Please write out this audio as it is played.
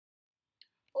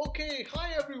Okay, hi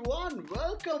everyone,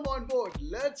 welcome on board.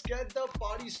 Let's get the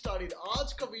party started.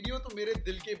 आज का video तो मेरे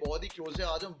दिल के बहुत ही क्लोज है.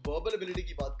 आज हम वर्बल एबिलिटी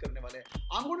की बात करने वाले हैं.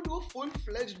 I'm going to do a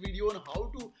full-fledged video on how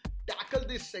to tackle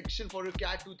this section for your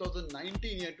CAT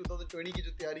 2019 या 2020 की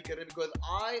जो तैयारी कर रहे हैं, because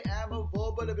I am a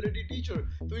verbal ability teacher.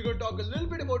 So we're going to talk a little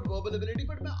bit about verbal ability,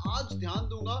 but मैं आज ध्यान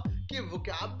दूंगा कि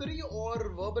vocabulary और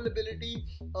verbal ability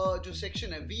जो section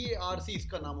है VARC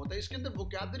इसका नाम होता है, इसके अंदर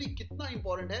vocabulary कितना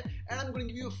important है, and I'm going to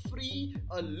give you a free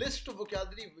list of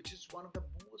vocabulary which is one of the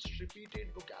most repeated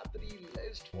vocabulary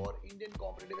list for Indian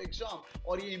competitive exam.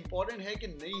 और ये important है कि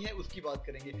नहीं है उसकी बात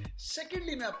करेंगे.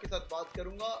 Secondly मैं आपके साथ बात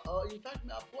करूंगा, इनफैक्ट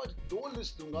मैं आपको आज 2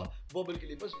 लिस्ट दूंगा वर्बल के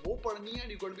लिए, बस वो पढ़नी है,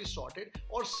 you're going to be sorted.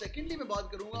 और सेकेंडली मैं बात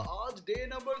करूंगा, आज डे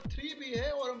नंबर 3 भी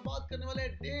है और हम बात करने वाले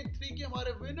हैं डे 3 के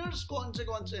हमारे विनर्स कौन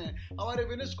से हैं. हमारे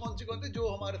विनर्स कौन से जो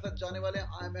हमारे साथ जाने वाले हैं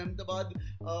IIMA अहमदाबाद.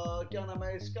 क्या नाम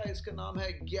है इसका नाम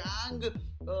है gang,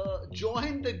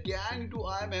 join the gang to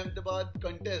IIMA Ahmedabad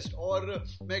contest. और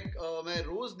मैं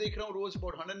रोज देख रहा हूँ, रोज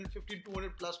about 150-200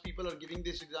 plus people are giving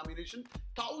this examination.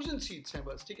 1000 seats हैं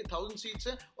बस, ठीक है, 1000 सीट्स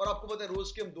हैं और आपको पता है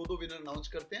रोज के हम 2 विनर अनाउंस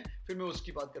करते हैं, फिर मैं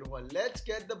उसकी बात करूंगा. Let's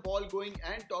get the ball going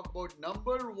and talk about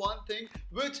number 1 thing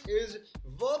which is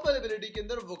verbal ability के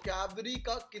अंदर वोकैबुलरी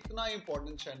का कितना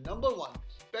इंपॉर्टेंस है. नंबर 1,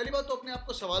 पहली बात तो अपने आप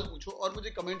को सवाल पूछो और मुझे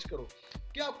कमेंट्स करो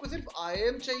कि आपको सिर्फ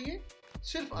IIM चाहिए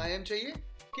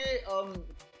कि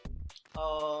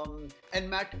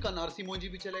NMAT का नार्सी मोजी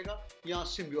भी चलेगा, या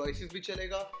सिम्बियोसिस भी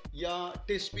चलेगा, या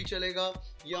टेस्ट भी चलेगा,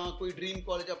 या कोई ड्रीम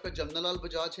कॉलेज आपका जमनालाल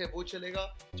बजाज है वो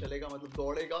चलेगा मतलब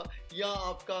दौड़ेगा, या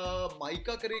आपका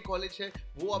माइका करे कॉलेज है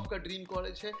वो आपका ड्रीम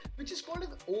कॉलेज है, which is called as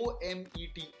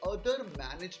OMET, other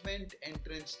management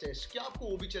entrance test. क्या आपको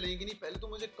वो भी चलेंगे नहीं? पहले तो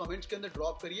मुझे कमेंट्स के अंदर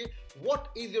ड्रॉप करिए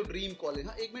what is your dream college.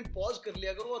 हाँ, एक मिनट पॉज कर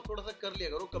लिया करो और थोड़ा सा कर लिया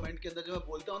करो कमेंट के अंदर. जब मैं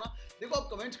बोलता हूँ ना, देखो आप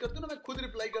कमेंट्स करते हो ना, मैं खुद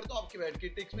रिप्लाई करता हूँ आपके बैठ के.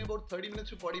 टेक्स में about 30 minutes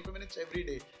to 45 minutes every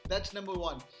day. That's number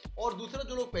 1. और दूसरा,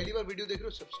 जो लोग पहली बार वीडियो देख रहे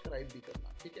हो, सब्सक्राइब भी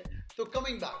करना, ठीक है. तो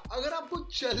कमिंग बैक, अगर आपको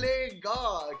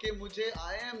चलेगा कि मुझे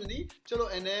IIM नहीं, चलो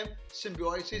NM,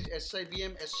 symbiosis,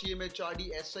 SIBM, SCM, HRD,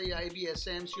 SIIB,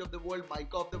 SIMC of the world,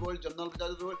 mica of the world, journal Bajaj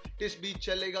of the world, test भी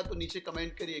चलेगा तो नीचे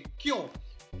कमेंट करिए क्यों.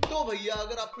 तो भैया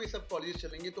अगर आपको ये सब कॉलेज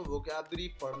चलेंगे तो वोकैबुलरी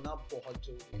पढ़ना बहुत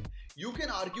जरूरी है. You can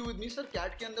argue with me, sir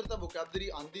cat के अंदर तो वोकैबुलरी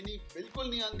आंदी नहीं. बिल्कुल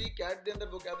नहीं आंदी, कैट के अंदर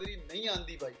वोकैबुलरी नहीं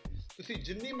आंदी भाई. तुसी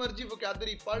जिन्नी मर्जी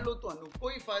वोकैबुलरी पढ़ लो तो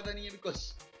कोई फायदा नहीं है,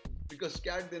 बिकॉज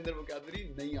कैट के अंदर वोकैबुलरी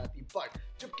नहीं आती. बट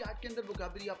जब कैट के अंदर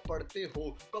वोकैबुलरी आप पढ़ते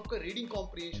हो तो आपका रीडिंग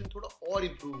कॉम्प्रिहेंशन थोड़ा और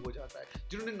इंप्रूव हो जाता है.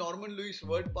 जिन्होंने नॉर्मन लुइस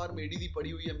वर्ड पार मेडी पढ़ी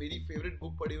हुई है, मेरी फेवरेट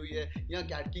बुक पढ़ी हुई है, या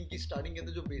कैट किंग की स्टार्टिंग के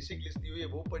अंदर जो बेसिक लिस्ट दी हुई है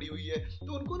वो पढ़ी हुई है,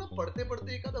 तो उनको ना पढ़ते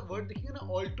पढ़ते एक आधा वर्ड दिखेगा ना,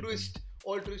 ऑल्ट्रुइस्ट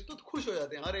तो खुश हो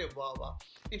जाते हैं, अरे वाह वाह.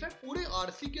 इनफैक्ट पूरे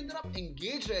आरसी के अंदर आप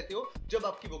एंगेज रहते हो जब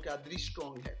आपकी वोकैबुलरी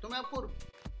स्ट्रांग है. तो मैं आपको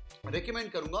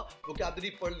रेकमेंड करूंगा वोकैबुलरी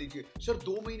पढ़ लीजिए. सर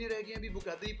 2 महीने रह गए, अभी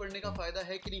वोकैबुलरी पढ़ने का फायदा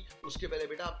है कि नहीं? उसके पहले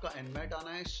बेटा आपका NMAT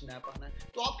आना है, स्नैप आना है.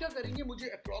 तो आप क्या करेंगे, मुझे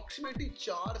अप्रॉक्सीमेटली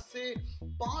 4 से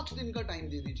 5 दिन का टाइम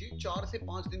दे दीजिए. 4 से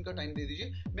 5 दिन का टाइम दे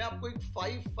दीजिए. मैं आपको एक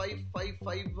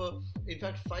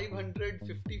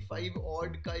 555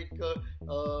 ऑड का एक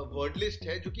वर्डलिस्ट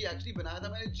है जो कि एक्चुअली बनाया था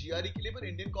मैंने GRE के लिए, पर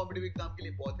इंडियन कॉम्पिटिटिव एग्जाम के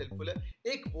लिए बहुत हेल्पफुल है.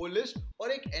 एक वो लिस्ट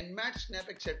और एक NMAT, स्नैप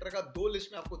एक्सेट्रा का 2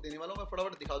 लिस्ट मैं आपको देने वाला हूँ. मैं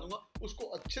फटाफट दिखा दूंगा, उसको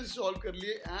अच्छे से सॉल्व कर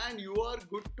लिए and you are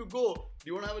good to go. Do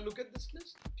you want to have a look at this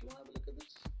list? Do you want to have a look at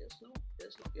this? Yes, no,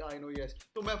 yes, no, या आई नो, यस.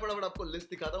 तो मैं फटाफट आपको list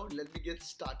दिखाता हूं. Let me get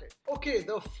started. Okay,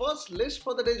 the first list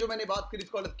for the day जो मैंने बात करी,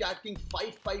 इसका कैट किंग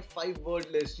 555 वर्ड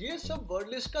लिस्ट. ये सब वर्ड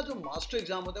लिस्ट का जो मास्टर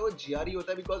एग्जाम होता है वो GRE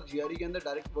होता है, बिकॉज GRE के अंदर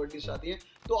डायरेक्ट वर्ड लिस्ट आती है.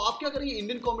 तो आप क्या करेंगे,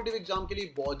 इंडियन कॉम्पिटिटिव एग्जाम के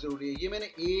लिए बहुत जरूरी है. ये मैंने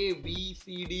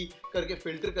ABCD करके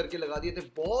फिल्टर करके लगा दिए थे.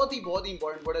 बहुत ही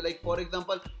इंपॉर्टेंट वर्ड है. लाइक फॉर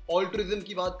एग्जांपल ऑल्ट्रिज्म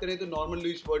की बात करें तो नॉर्मन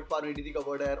लुइस वर्ड पार मेडी का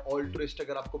वर्ड है ऑल्ट्रिस्ट.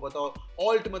 अगर आपको पता हो,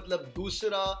 ऑल्ट मतलब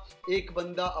दूसरा, एक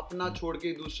बंदा अपना छोड़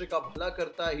के दूसरे का भला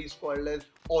करता है, ही इज कॉल्ड एज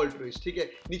ऑल्ट्रिस्ट, ठीक है.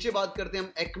 नीचे बात करते हैं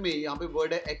हम एक्मे. यहाँ पे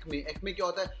वर्ड है एक्मे. एक्मे क्या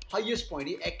होता है? Highest point.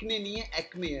 ये एक्ने नहीं है,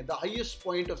 एक्मे है. The highest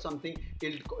point of something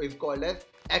is called as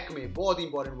Acme. बहुत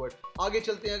इंपॉर्टेंट वर्ड. आगे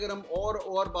चलते हैं, अगर हम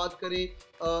और बात करें,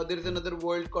 there is another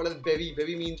word called as Bevi.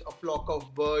 Bevi means a flock of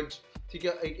birds, ठीक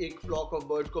है. एक फ्लॉक ऑफ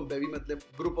बर्ड्स को बेवी मतलब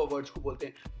ग्रुप ऑफ बर्ड्स को बोलते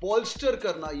हैं. बॉल्स्टर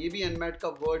करना, ये भी NMAT का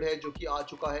वर्ड है जो कि आ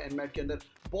चुका है NMAT के अंदर.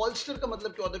 बॉल्स्टर का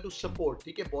मतलब क्या होता है? टू सपोर्ट,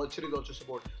 ठीक है. बॉल्स्टर इज ऑल्सो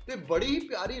सपोर्ट. तो ये बड़ी ही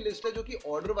प्यारी लिस्ट है जो कि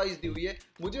ऑर्डर वाइज दी हुई है.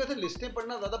 मुझे वैसे लिस्टें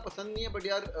पढ़ना ज्यादा पसंद नहीं है, बट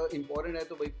यार इंपॉर्टेंट है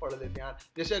तो भाई पढ़ लेते हैं यार.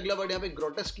 जैसे अगला वर्ड यहाँ पे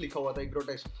ग्रोटेस्क लिखा हुआ था.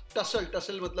 ग्रोटेस्क.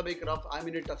 टसल मतलब एक rough, I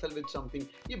mean tussle with something.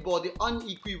 ये बहुत ही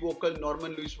अनइक्विवोकल,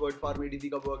 नॉर्मन लुइस वर्ड पार मेडी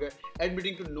का वर्ड है.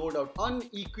 Admitting to know doubt.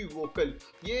 Unequivocal,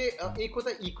 ये एक होता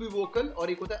है इक्विवोकल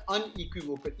और एक होता है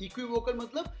अनइक्विवोकल. इक्विवोकल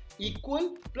मतलब इक्वल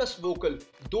प्लस वोकल,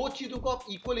 2 चीजों को आप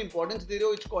इक्वल इंपॉर्टेंस दे रहे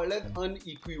हो, it's called as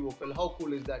unequivocal. Equivocal, how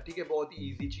cool is that, ठीक है, बहुत ही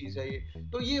इजी चीज है ये।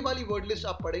 तो ये वाली वर्ड लिस्ट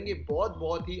आप पढ़ेंगे,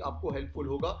 बहुत ही आपको हेल्पफुल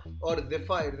होगा। और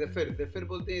ज़ेफिर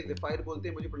बोलते हैं, ज़ेफायर बोलते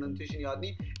हैं, मुझे प्रोनाउंसिएशन याद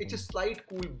नहीं, it's a slight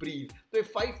cool bridge. तो ये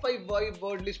 5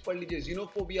 वर्ड लिस्ट पढ़ लीजिए।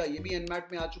 ज़ीनोफोबिया, ये भी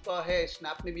एनमैट में आ चुका है,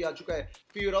 स्नैप में भी आ चुका है।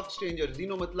 फियर ऑफ स्ट्रेंजर,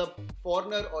 ज़ीनो मतलब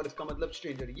फॉरनर और इसका मतलब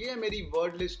स्ट्रेंजर। ये है मेरी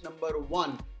वर्ड लिस्ट नंबर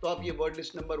 1। तो आप ये वर्ड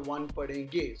लिस्ट नंबर 1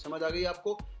 पढ़ेंगे, समझ आ गई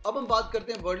आपको। अब हम बात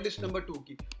करते हैं वर्ड लिस्ट नंबर 2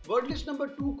 की। वर्ड लिस्ट नंबर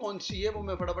 2 कौन सी है वो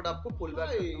मैं फटाफट आपको पुल बैक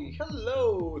करता हूं।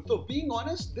 हेलो, तो being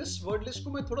honest this word list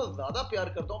को मैं थोड़ा ज्यादा प्यार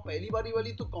करता हूं। पहली बारी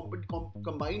वाली तो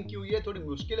कंबाइन की हुई है, थोड़ी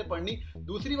मुश्किल है पढ़नी।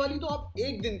 दूसरी वाली तो आप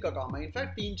एक दिन का काम है,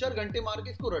 इनफैक्ट 3-4 घंटे मार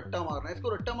के इसको रट्टा मारना है। इसको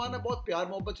रट्टा मारना है, बहुत प्यार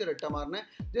मोहब्बत से रट्टा मारना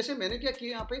है। जैसे मैंने क्या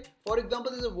किया यहाँ पे, for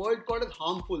example is a word called as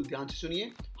harmful. ध्यान से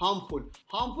सुनिए,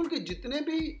 हार्मफुल के जितने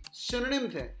भी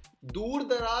सिनोनिम्स हैं, दूर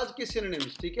दराज के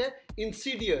सिनोनिम्स, ठीक है,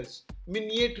 इंसीडियस,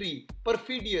 मिनिएटरी,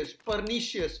 परफिडियस,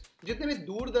 परनीशियस, जितने भी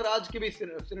दूर दराज के भी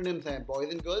सिनोनिम्स हैं, boys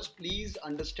and girls please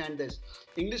understand this.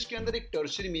 English के अंदर एक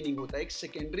टर्शियरी मीनिंग होता है, एक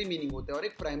सेकेंडरी मीनिंग होता है और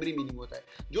एक प्राइमरी मीनिंग होता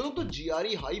है। जो लोग तो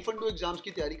जीआरई हाई फंडो एग्जाम्स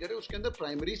की तैयारी करें, उसके अंदर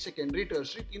प्राइमरी, सेकेंडरी,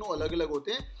 टर्शियरी तीनों अलग अलग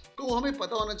होते हैं। तो हमें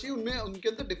पता होना चाहिए उनमें, उनके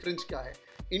अंदर डिफरेंस क्या है।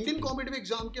 इंडियन कॉम्पिटिटिव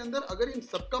एग्जाम के अंदर अगर इन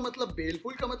सबका मतलब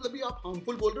बेलफुल का मतलब भी आप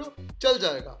हार्मफुल बोल रहे हो, चल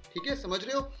जाएगा, ठीक है, समझ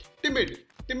रहे हो।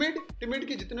 टिमिड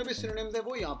के जितने भी सिनोनिम्स हैं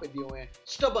वो यहाँ पे दिए हुए हैं।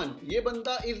 स्टबन, ये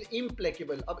बंदा इज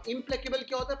इम्प्लेकेबल। अब इम्प्लेकेबल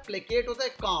क्या होता है? प्लेकेट होता है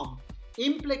काम।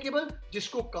 इम्प्लेकेबल,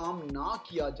 जिसको काम ना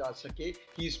किया जा सके,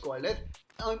 he is called as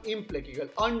implacable.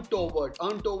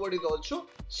 Untoward is also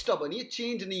stubborn, ये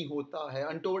चेंज नहीं होता है।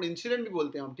 अनटोवर्ड इंसिडेंट भी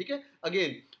बोलते हैं हम, ठीक है।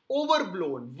 Again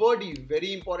ओवरब्लोन, word is very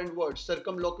important word.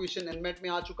 Circumlocution NMAT में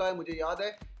आ चुका है, मुझे याद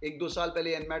है 1-2 साल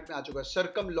पहले एनमैट में आ चुका है।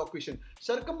 सर्कमलोक्यूशन,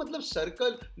 सर्कम मतलब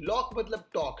सर्कल, लॉक मतलब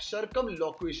टॉक।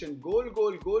 सर्कमलोक्यूशन, गोल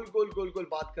गोल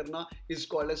बात करना, इज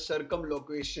कॉल्ड एज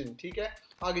सर्कमलोक्यूशन, ठीक है।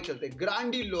 आगे चलते हैं।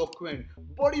 ग्रैंडिलोक्वेंट,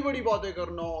 बड़ी बातें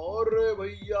करना। अरे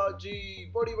भैया जी,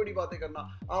 बड़ी बातें करना।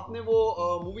 आपने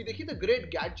वो मूवी देखी द ग्रेट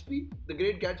गैट्सबी?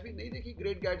 नहीं देखी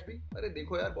ग्रेट गैट्सबी? अरे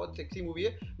देखो यार, बहुत सेक्सी मूवी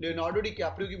है। लियोनार्डो डी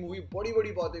कैप्रियो की मूवी।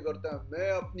 बड़ी बातें करता है, मैं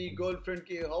अपनी गर्लफ्रेंड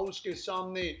के हाउस के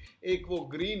सामने एक वो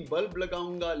ग्रीन बल्ब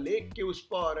लगाऊंगा लेक के उस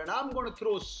पर, and I am gonna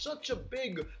throw such a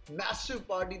big massive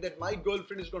party that my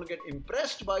girlfriend is gonna get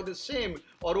impressed by the same.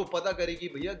 और वो पता करेगी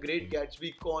भैया ग्रेट गैट्सबी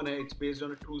कौन है। It's based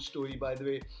on a true story by the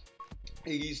way.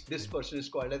 This person is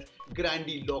called as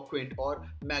grandiloquent और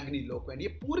magniloquent। ये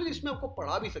पूरी लिस्ट में आपको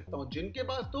पढ़ा भी सकता हूँ। जिनके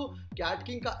पास तो कैट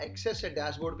किंग का एक्सेस है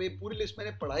डैशबोर्ड पे, पूरी लिस्ट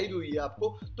मैंने पढ़ाई भी हुई है आपको,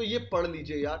 तो ये पढ़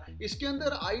लीजिए यार। इसके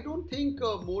अंदर I don't think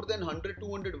more than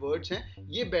 100-200 words हैं।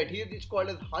 ये बैठिए, it's called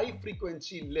as high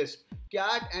frequency list.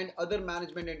 Cat and other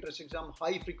management entrance exam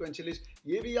high frequency list,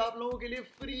 ये भी आप लोगों के लिए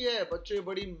फ्री है। बच्चे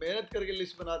बड़ी मेहनत करके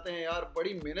लिस्ट बनाते हैं यार,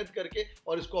 बड़ी मेहनत करके,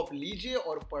 और इसको आप लीजिए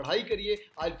और पढ़ाई करिए।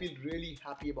 I feel really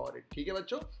happy about it, ठीक है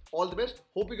बच्चों। All the best,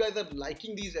 hope you guys are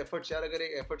liking these efforts यार। अगर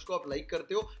एफर्ट्स को आप लाइक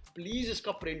करते हो, प्लीज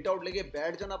इसका प्रिंट आउट लेके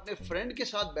बैठ जाना, अपने फ्रेंड के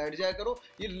साथ बैठ जाया करो।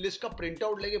 ये लिस्ट का प्रिंट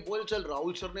आउट लेके बोल, चल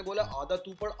राहुल सर ने बोला आधा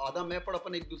तू पढ़ आधा मैं पढ़,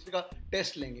 अपन एक दूसरे का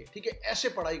टेस्ट लेंगे, ठीक है। ऐसे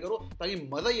पढ़ाई करो ताकि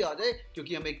मजा ही आ जाए,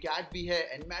 क्योंकि हमें कैट भी है,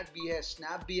 एनमैट भी है,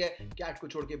 स्नैप भी है। कैट को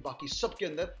छोड़ के बाकी सबके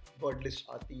अंदर वर्ड लिस्ट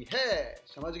आती है,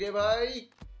 समझ गए भाई?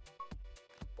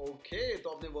 ओके, तो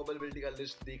आपने वर्बल एबिलिटी का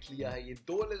लिस्ट देख लिया है। ये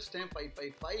 2 लिस्ट हैं,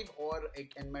 555 और एक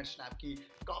एनमैट स्नैप की,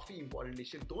 काफी इंपॉर्टेंट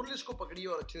लिस्ट है। दोनों लिस्ट को पकड़िए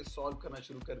और अच्छे से सॉल्व करना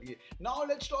शुरू कर दिए। Now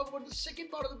let's talk about the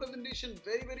second part of the presentation,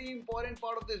 very important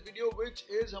part of this video, which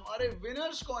is हमारे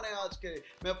विनर्स कौन है आज के।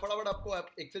 मैं फटाफट आपको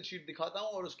एक्सेल शीट दिखाता हूं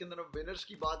और उसके अंदर हम विनर्स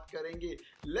की बात करेंगे।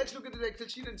 Let's look at this Excel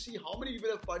sheet and see how many people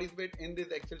have participated in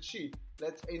this Excel sheet.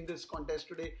 Let's end this contest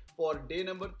today for day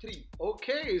number 3.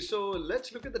 Okay, so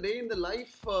let's look at the day in the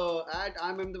life at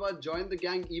IIMA Ahmedabad Join the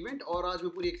Gang event। और आज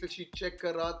मैं पूरी Excel sheet check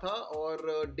कर रहा था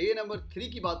और day number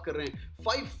 3 की बात कर रहे हैं।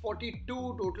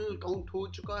 542 टोटल काउंट हो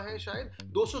चुका है,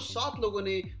 शायद 207 लोगों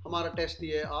ने हमारा टेस्ट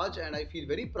दिया है आज, and I feel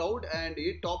very proud. And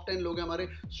ये टॉप 10 लोग हैं हमारे,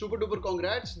 super duper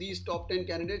congrats these top 10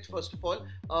 candidates. First of all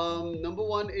number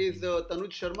 1 is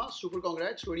Tanuj Sharma, super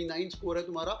congrats, 29 score है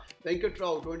तुम्हारा। वेंकट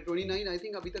राव 29 आई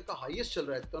थिंक अभी तक का हाईएस्ट चल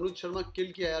रहा है। तनुज शर्मा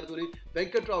किल किया यार तूने।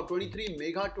 Venkat Rao 23,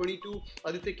 Megha 22,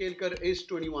 Aditya Kelkar is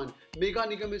 21, Megha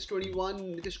Nigam is 21,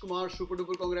 Nitish Kumar super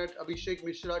duper congruent, Abhishek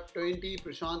Mishra 20,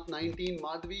 Prashant 19,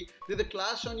 Madhavi did the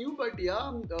clash on you but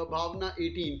yeah, Bhavna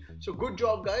 18। so good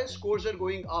job guys, scores are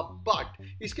going up। but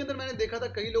इसके अंदर मैंने देखा था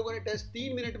कई लोगों ने टेस्ट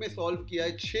 3 मिनट में सॉल्व किया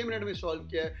है, 6 मिनट में सॉल्व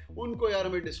किया है, उनको यार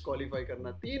हमें डिस्क्वालीफाई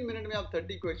करना। 3 मिनट में आप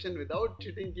 30 क्वेश्चन विदाउट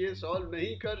चीटिंग किए सॉल्व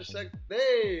नहीं कर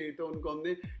सकते, तो उनको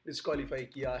हमने डिस्क्वालीफाई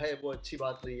किया है, वो अच्छी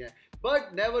बात नहीं है। But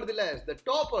nevertheless, the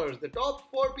toppers, the top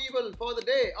 4 people for the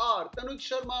day are Tanuj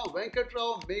Sharma, Venkat Rao,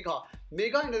 Megha।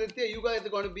 Mega and Aditya, you guys are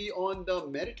going to be on the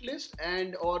merit list,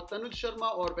 and और तनुज शर्मा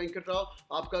और वेंकट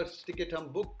राव आपका टिकट हम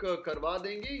book करवा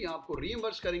देंगे या आपको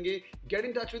reimburse करेंगे. Get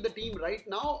in touch with the team right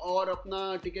now और अपना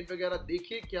टिकट वगैरह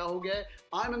देखिए क्या हो गया है.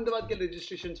 IIM अहमदाबाद के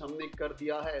रजिस्ट्रेशन हमने कर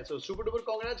दिया है. So super duper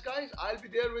congrats guys, I will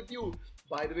be there with you.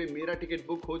 By the way मेरा टिकट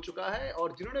बुक हो चुका है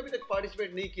और जिन्होंने अभी तक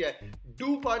पार्टिसिपेट नहीं किया है,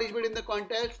 do participate in the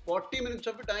contest. 40 minutes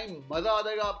of time, मजा आ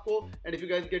जाएगा आपको. And if you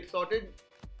guys get sorted,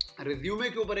 resume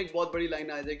के ऊपर एक बहुत बड़ी लाइन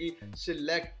आ जाएगी,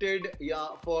 सिलेक्टेड या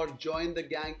for join the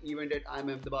gang event at IIM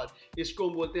Ahmedabad. इसको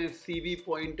हम बोलते हैं CV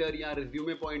पॉइंटर या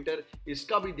रिज्यूमे पॉइंटर.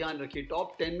 इसका भी ध्यान रखिए.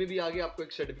 टॉप 10 में भी आगे आपको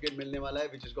एक सर्टिफिकेट मिलने वाला है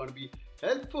which is going to be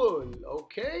helpful.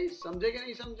 Okay, समझे कि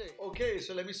नहीं समझे? Okay,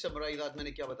 so let me summarise. आज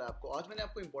मैंने क्या बताया आपको? आज मैंने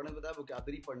आपको इंपॉर्टेंट बताया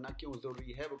वोकैबुलरी पढ़ना क्यों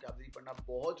जरूरी है. वोकैबुलरी पढ़ना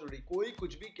बहुत जरूरी. कोई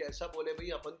कुछ भी कैसा बोले भाई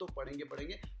अपन तो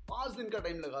पढ़ेंगे. 5 दिन का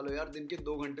टाइम लगा लो यार, दिन के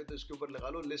 2 घंटे तो इसके ऊपर लगा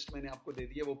लो. लिस्ट मैंने आपको दे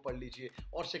दी है, वो पढ़ लीजिए.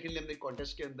 और सेकेंडली हमने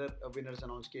कॉन्टेस्ट के अंदर विनर्स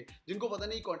अनाउंस किए. जिनको पता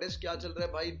नहीं कॉन्टेस्ट क्या चल रहा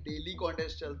है, भाई डेली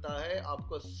कॉन्टेस्ट चलता है.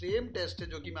 आपका सेम टेस्ट है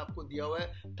जो कि मैं आपको दिया हुआ है.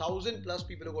 1000+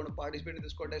 people are going to participate in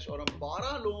this contest और हम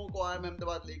 12 लोगों को IIM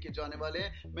अहमदाबाद लेके जाने वाले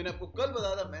हैं. मैंने आपको कल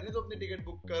बताया था, मैंने तो अपनी टिकट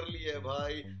बुक कर ली है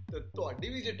भाई. तो ਤੁਹਾਡੀ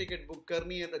ਵੀ ਜੇ टिकट बुक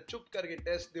करनी है तो चुप करके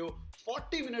टेस्ट दो.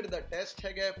 40 मिनट का टेस्ट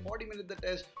है, 40 मिनट का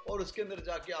टेस्ट, और उसके अंदर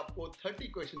जाके आपको 30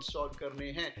 क्वेश्चन सॉल्व करने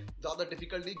हैं. ज्यादा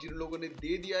डिफिकल्ट नहीं. जिन लोगों ने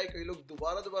दे दिया है, कई लोग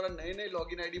दोबारा नए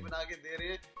लॉगिन आईडी बना के दे रहे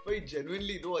हैं. भाई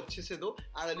जेन्युइनली दो, अच्छे से दो.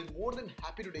 And I will more than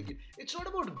happy to take it. It's not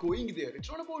about going there,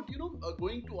 it's not about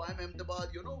going to IIM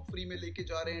Ahmedabad, free में लेके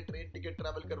जा रहे हैं, ट्रेन टिकट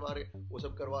ट्रैवल करवा रहे हैं, वो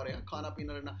सब करवा रहे हैं, खाना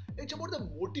पीना रहना. It's about the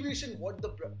motivation,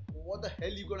 what the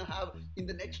hell you gonna have in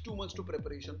the next 2 months to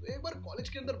preparation. तो एक बार कॉलेज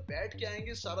के अंदर बैठ के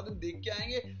आएंगे, सारा दिन देख के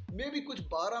आएंगे. मे भी कुछ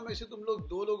 12 में से तुम लोग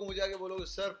 2 लोग मुझे आके बोलोगे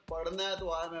सर पढ़ना है तो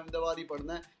IIM अहमदाबाद ही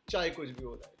पढ़ना है, चाहे कुछ भी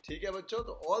हो जाए. ठीक है बच्चों,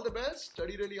 तो all the best,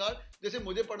 study really hard. जैसे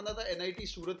मुझे पढ़ना था NIT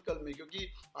सूरत कल में, क्योंकि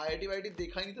IIT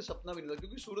देखा ही नहीं तो सपना भी नहीं था,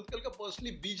 क्योंकि सूरत कल का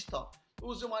पर्सनली बीच था. तो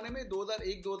उस जमाने में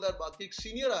 2001-2000 की एक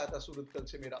सीनियर आया था सूरत कल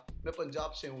से मेरा, मैं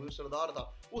पंजाब से हूँ, सरदार था.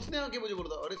 उसने आके मुझे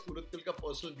बोला था अरे सूरत कल का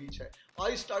पर्सनल बीच है.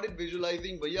 आई स्टार्टेड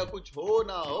विजुअलाइजिंग, भैया कुछ हो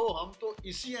ना हो हम तो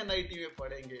इसी NIT में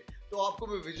पढ़ेंगे. तो आपको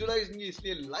मैं विजुअलाइज नहीं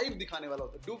इसलिए लाइव दिखाने वाला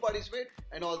होता. Do participate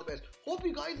and all the best. Hope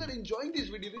you guys are enjoying this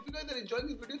video. If you guys are enjoying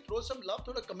this video, throw some love,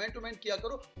 थोड़ा कमेंट किया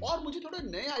करो और मुझे थोड़े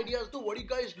नए आइडियाज दो. What you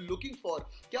guys looking for?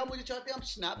 क्या मुझे चाहते हैं आप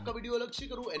स्नैप का वीडियो अलग से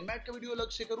करूं, NMAT का वीडियो अलग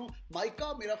से करूं,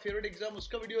 माइका मेरा फेवरेट एग्जाम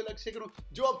उसका वीडियो अलग से करूं?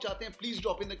 जो आप चाहते हैं please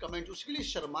drop in the comment. उसके लिए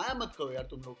शर्माया मत करो यार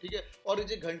तुम लोग, ठीक है? और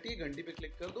ये घंटी पे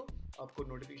क्लिक कर दो, आपको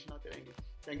नोटिफिकेशन आते रहेंगे.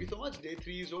 Thank you so much. Day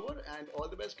 3 is over and all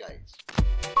the best guys.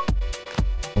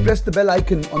 Press the bell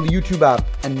icon on the YouTube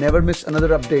app and never miss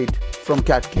another update from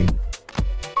Cat King.